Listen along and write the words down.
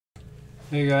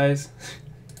Hey guys,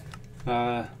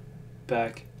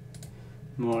 back.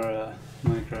 More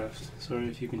Minecraft. Sorry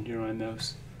if you can hear my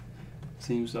mouse.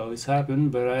 Seems to always happen,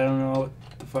 but I don't know what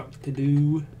the fuck to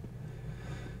do.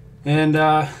 And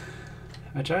I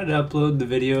tried to upload the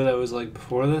video that was like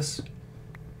before this,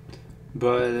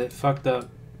 but it fucked up,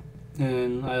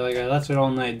 and I left it all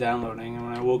night downloading, and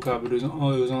when I woke up it was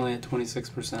only at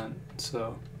 26%.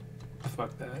 So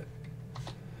fuck that.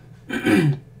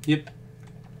 Yep.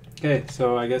 Okay,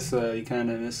 so I guess you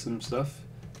kind of missed some stuff.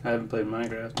 I haven't played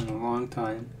Minecraft in a long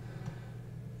time.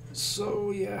 So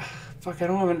yeah, fuck, I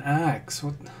don't have an axe.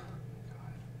 What? God, I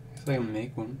guess I can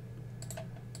make one.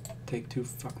 Take too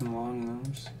fucking long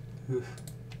those. Oof.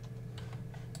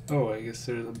 Oh, I guess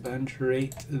there's a bench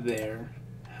right there.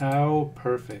 How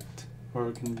perfect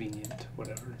or convenient,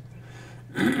 whatever.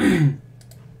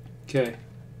 Okay.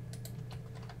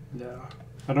 Yeah,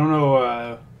 I don't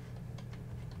know.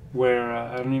 Where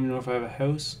I don't even know if I have a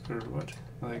house or what.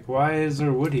 Like, why is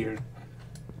there wood here?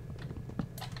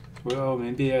 Well,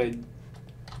 maybe I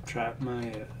trapped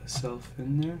myself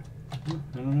in there. I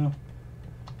don't know.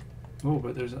 Oh,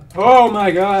 but there's a. Oh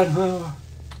my god! Oh,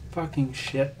 fucking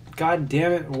shit! God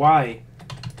damn it! Why?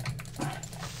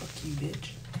 Fuck you,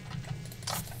 bitch!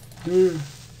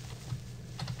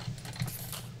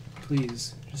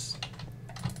 Please, just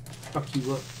fuck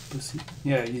you up, pussy.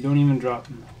 Yeah, you don't even drop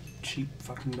them. Cheap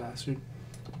fucking bastard.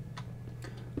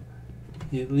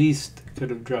 He at least could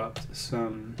have dropped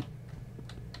some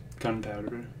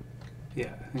gunpowder.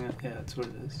 Yeah, that's what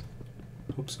it is.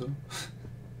 Hope so.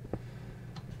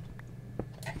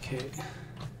 Okay.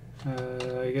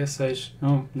 I guess I should.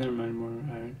 Oh, never mind. More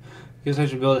iron. I guess I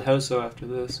should build a house though after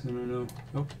this. I don't know.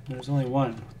 Oh, there's only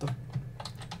one. What the?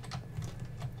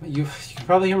 You can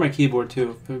probably hear my keyboard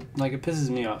too. But, like, it pisses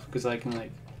me off because I can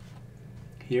like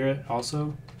hear it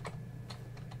also.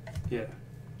 Yeah,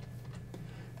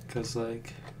 because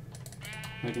like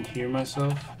I can hear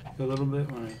myself a little bit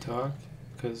when I talk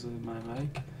because of my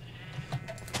mic,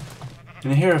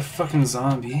 and I hear a fucking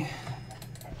zombie.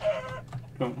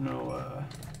 Don't know where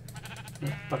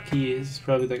the fuck he is. He's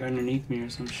probably like underneath me or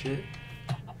some shit.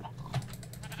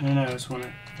 And I just want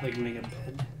to like make a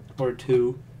bed or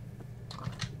two,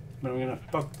 but I'm gonna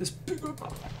fuck this pig up.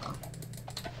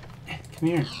 Come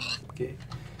here. Okay.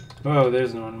 Oh,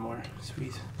 there's one more.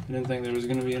 Sweet. I didn't think there was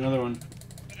gonna be another one.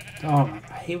 Oh my,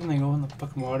 I hate when they go in the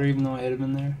fucking water even though I hit them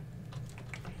in there.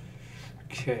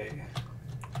 Okay.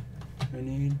 I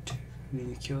need to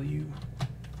kill you.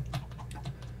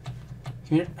 Come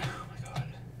here. Oh my god.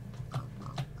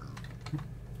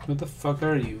 What the fuck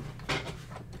are you?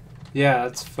 Yeah,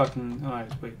 that's fucking.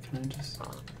 Alright, wait, can I just.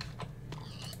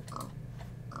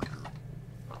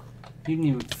 You didn't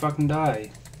even fucking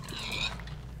die.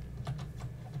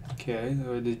 Okay,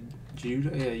 did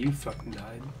you? Yeah, you fucking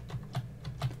died.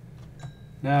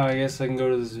 Now I guess I can go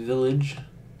to this village.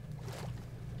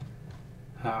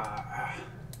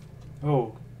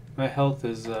 Oh, my health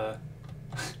is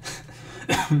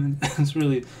it's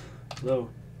really low.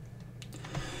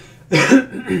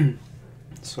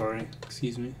 Sorry,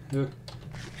 excuse me. Ugh.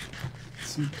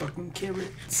 Some fucking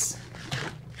carrots.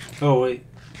 Oh wait.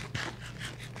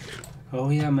 Oh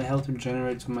yeah, my health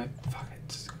regenerates when my fuck.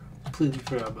 Completely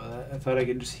forgot about that. I thought I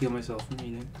could just heal myself from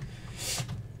eating.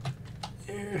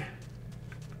 There.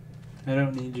 I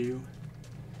don't need you.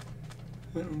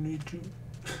 I don't need you.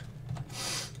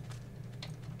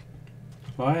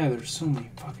 Why are there so many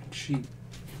fucking sheep?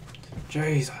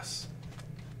 Jesus.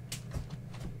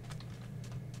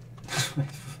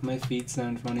 My feet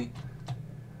sound funny.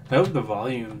 I hope the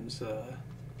volume's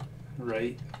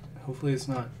right. Hopefully it's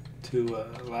not too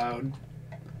loud.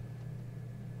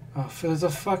 Oh, there's a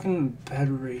fucking bed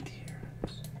right here.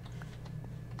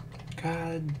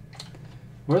 God.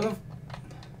 Where the...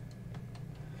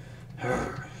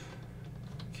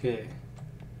 Okay.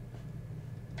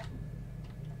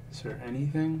 Is there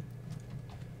anything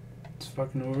that's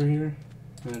fucking over here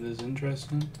that is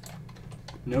interesting?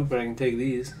 Nope, but I can take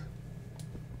these.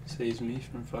 Saves me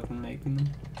from fucking making them.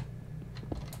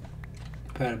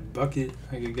 If I had a bucket,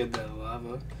 I could get that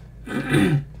lava.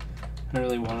 I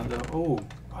really wanted though. Oh.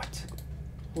 What?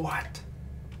 What?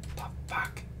 The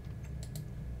fuck?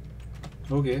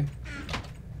 Okay.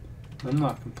 I'm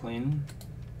not complaining.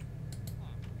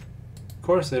 Of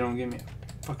course they don't give me a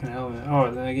fucking helmet. Oh,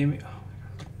 then they gave me... Oh my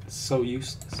god. It's so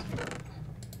useless.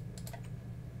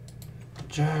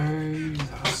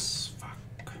 Jesus.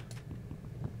 Fuck.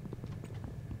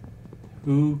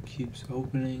 Who keeps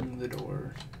opening the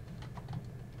door?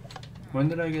 When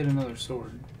did I get another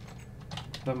sword? I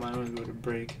thought mine was going to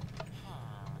break.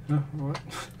 Huh? What?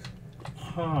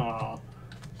 Oh.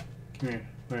 Come here.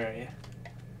 Where are you?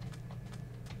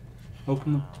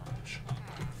 Open the...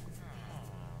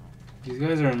 These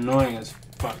guys are annoying as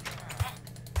fuck.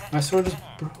 My sword is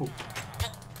broke.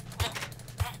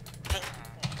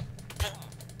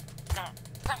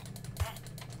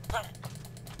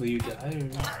 Will you die or...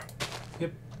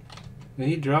 Yep. Did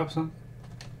he drop something?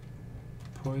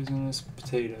 Poisonous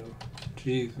potato.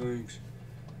 Gee, thanks.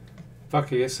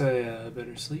 Fuck, I guess I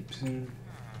better sleep soon.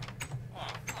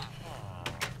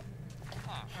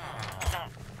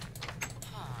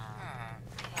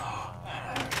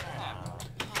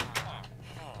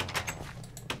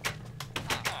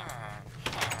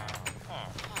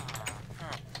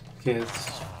 Okay, it's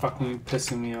fucking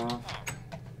pissing me off.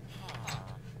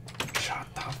 Shut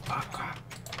the fuck up.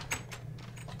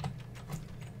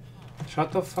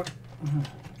 Shut the fuck... Oh,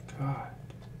 God.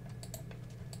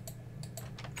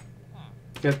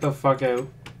 Get the fuck out.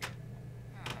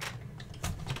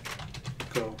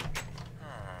 Go.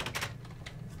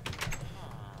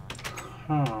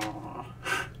 Oh.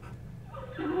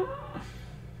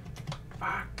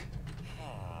 Fuck.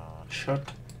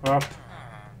 Shut up.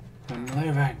 I'm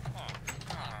leaving.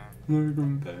 Never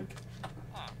going back.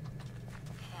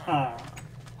 Ah.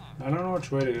 I don't know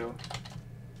which way to go.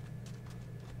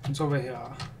 It's over here.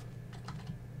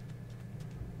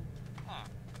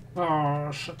 Oh,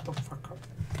 shut the fuck up.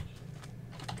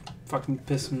 Fucking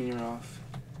pissing me off.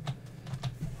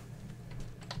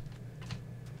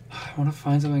 I want to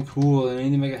find something cool. I need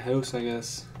to make a house, I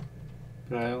guess.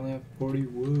 But I only have 40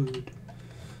 wood.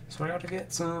 So I gotta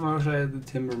get some. I wish I had the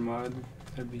timber mod.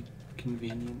 That'd be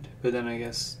convenient. But then I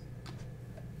guess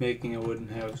making a wooden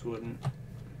house wouldn't.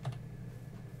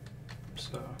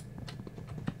 So,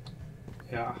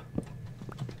 yeah.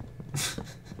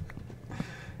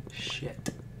 Shit.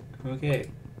 Okay.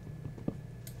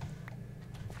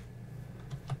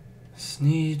 Just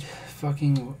need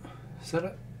fucking... Is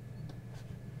that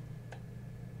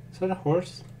a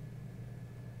horse?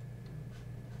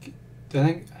 I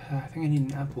think I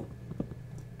need an apple.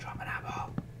 Drop an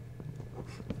apple.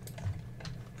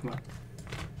 Come on.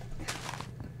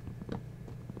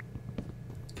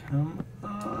 Come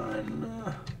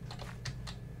on.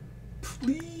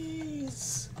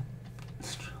 Please.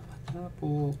 Drop an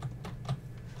apple.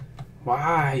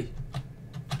 Why?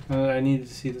 I need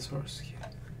to see this horse.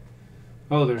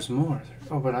 Oh, there's more.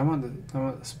 Oh, but I want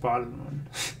the spotted one.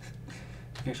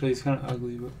 Actually, he's kind of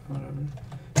ugly, but whatever.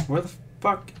 Where the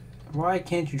fuck? Why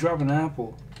can't you drop an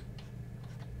apple?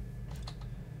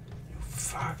 You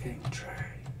fucking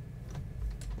tray.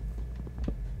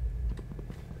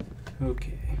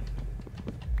 Okay.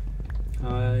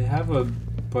 I have a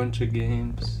bunch of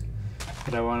games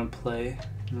that I want to play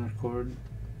and record.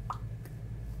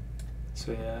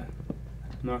 So yeah,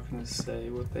 I'm not gonna say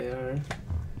what they are,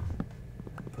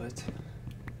 but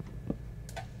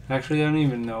actually I don't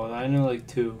even know. I know like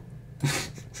 2.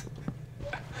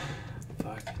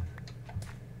 Fuck.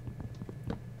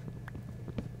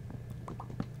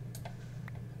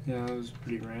 Yeah, that was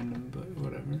pretty random, but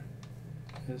whatever.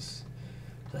 Just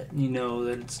letting you know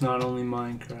that it's not only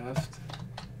Minecraft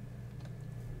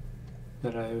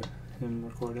that I am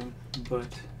recording, but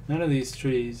none of these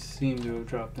trees seem to have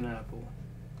dropped an apple.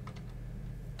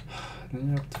 I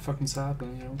need a fucking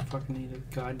sapling. I don't fucking need a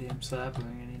goddamn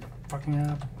sapling. I need a fucking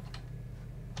apple.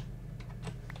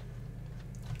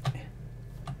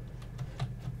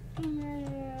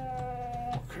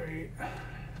 Okay.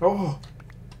 Oh!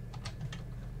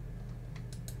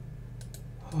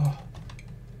 Oh.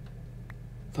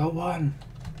 The one!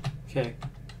 Okay.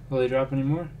 Will they drop any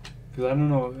more? Because I don't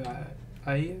know.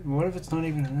 What if it's not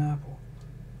even an apple?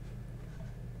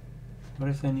 What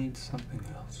if they need something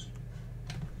else?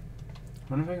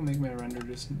 I wonder if I can make my render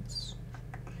distance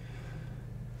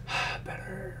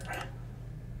better. I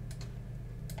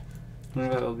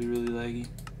wonder if that will be really laggy.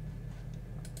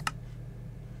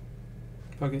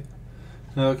 Fuck it.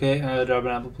 Okay, drop an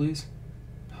apple, please.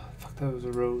 Oh, fuck, that was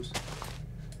a rose.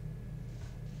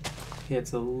 Okay,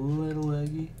 it's a little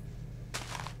laggy.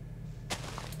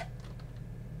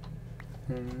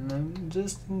 And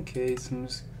just in case, I'm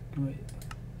just... Wait.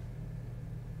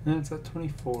 No, it's at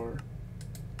 24.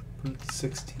 Put it to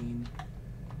 16.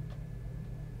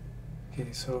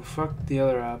 Okay, so fuck the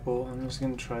other apple. I'm just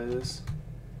gonna try this.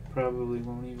 Probably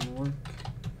won't even work.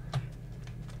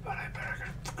 But I better get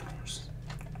a fucking horse.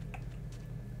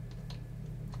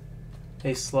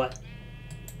 Hey, slut.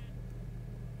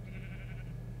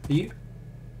 You...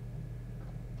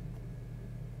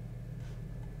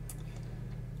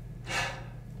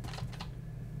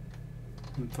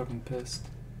 I'm fucking pissed.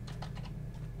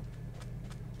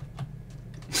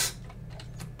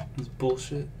 It's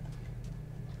bullshit.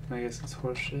 I guess it's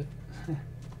horse shit.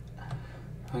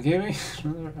 Oh, give me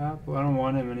another apple. I don't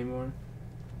want him anymore.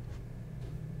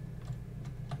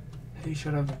 He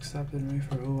should have accepted me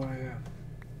for who I am.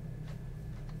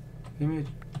 Give me a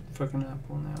fucking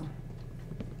apple now.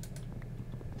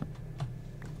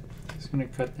 Just gonna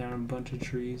cut down a bunch of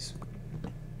trees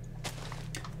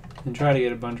and try to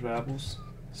get a bunch of apples.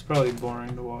 It's probably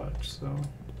boring to watch, so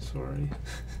sorry.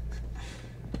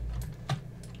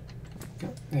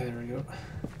 There we go.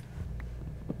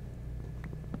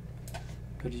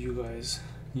 But you guys,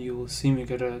 you'll see me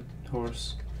get a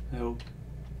horse, I hope.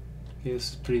 Okay, this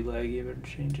is pretty laggy, I better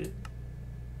change it.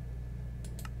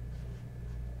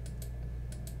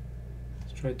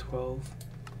 Let's try 12.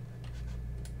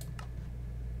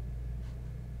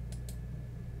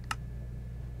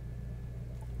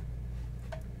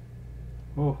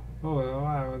 Oh,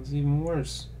 wow, it's even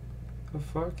worse. The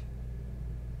fuck?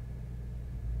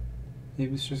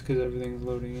 Maybe it's just because everything's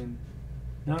loading in.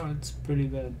 No, it's pretty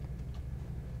bad.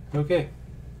 Okay.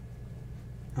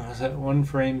 I was at 1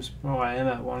 frames. Oh, I am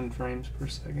at 1 frames per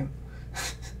second.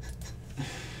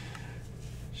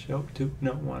 Show 2,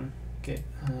 no 1. Okay.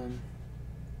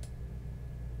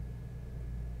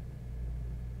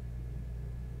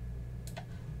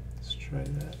 Let's try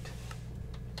that.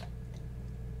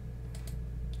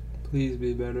 Please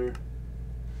be better.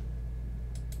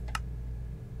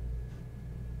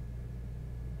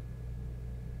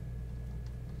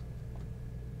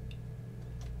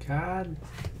 God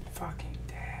fucking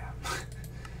damn.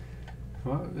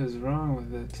 What is wrong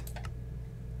with it?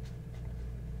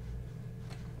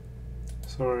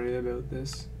 Sorry about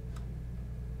this.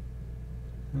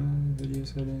 Video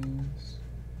settings.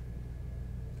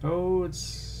 Oh,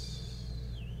 it's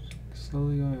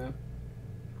slowly going up.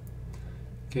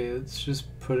 Okay, let's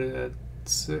just put it at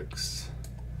 6.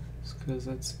 Just because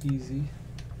that's easy.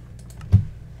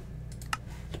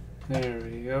 There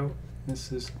we go.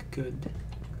 This is good.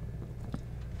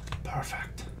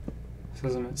 Perfect.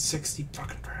 Says I'm at 60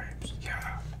 fucking frames.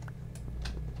 Yeah.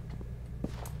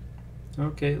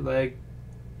 Okay, lag.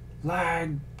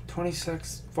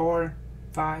 26, 4,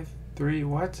 5, 3,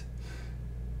 what?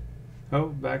 Oh,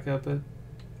 back up it.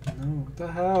 No, what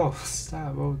the hell?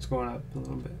 Stop. Oh, it's going up a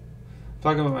little bit. I'm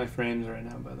talking about my frames right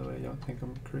now, by the way. Don't think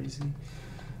I'm crazy.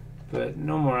 But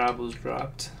no more apples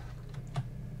dropped.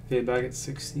 Okay, back at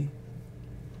 60.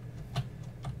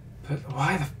 But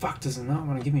why the fuck does it not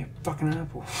want to give me a fucking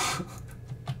apple?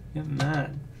 Get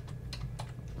mad.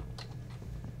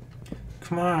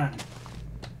 Come on.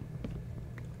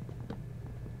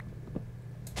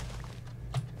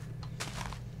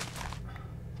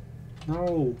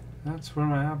 No, that's where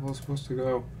my apple is supposed to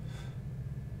go.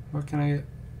 What can I get?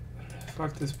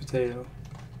 Fuck this potato.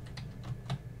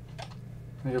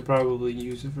 I could probably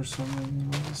use it for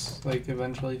something else. Like,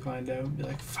 eventually find out and be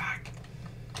like, fuck.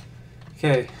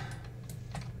 Okay.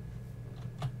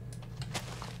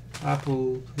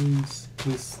 Apple, please,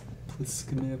 please, please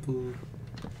give me an apple.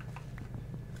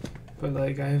 But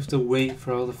like, I have to wait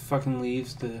for all the fucking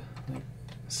leaves to like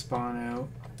spawn out.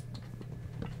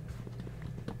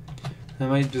 I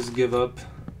might just give up.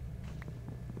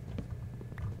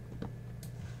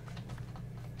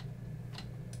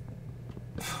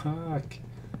 Fuck.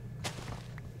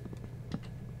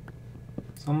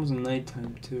 It's almost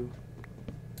nighttime too.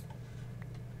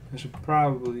 I should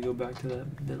probably go back to that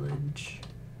village.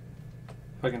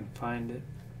 If I can find it.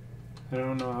 I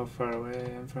don't know how far away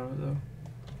I am from it though.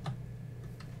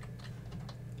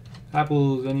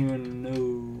 Apples, anyone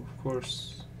know? Of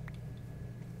course.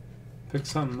 Pick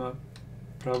something up.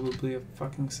 Probably a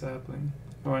fucking sapling.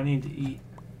 Oh, I need to eat.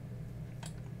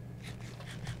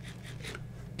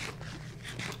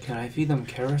 Can I feed them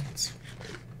carrots?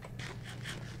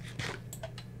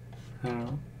 I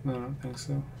don't think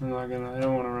so. I don't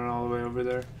want to run all the way over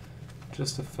there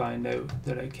just to find out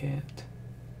that I can't.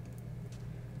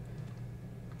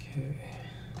 Okay.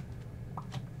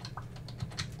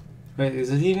 Wait,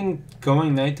 is it even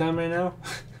going nighttime right now?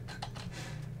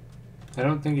 I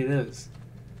don't think it is.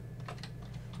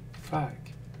 Fuck.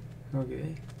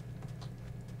 Okay.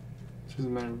 Just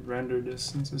my render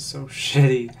distance is so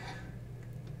shitty.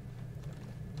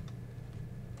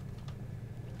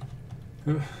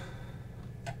 Let's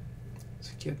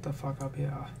get the fuck up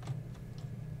here.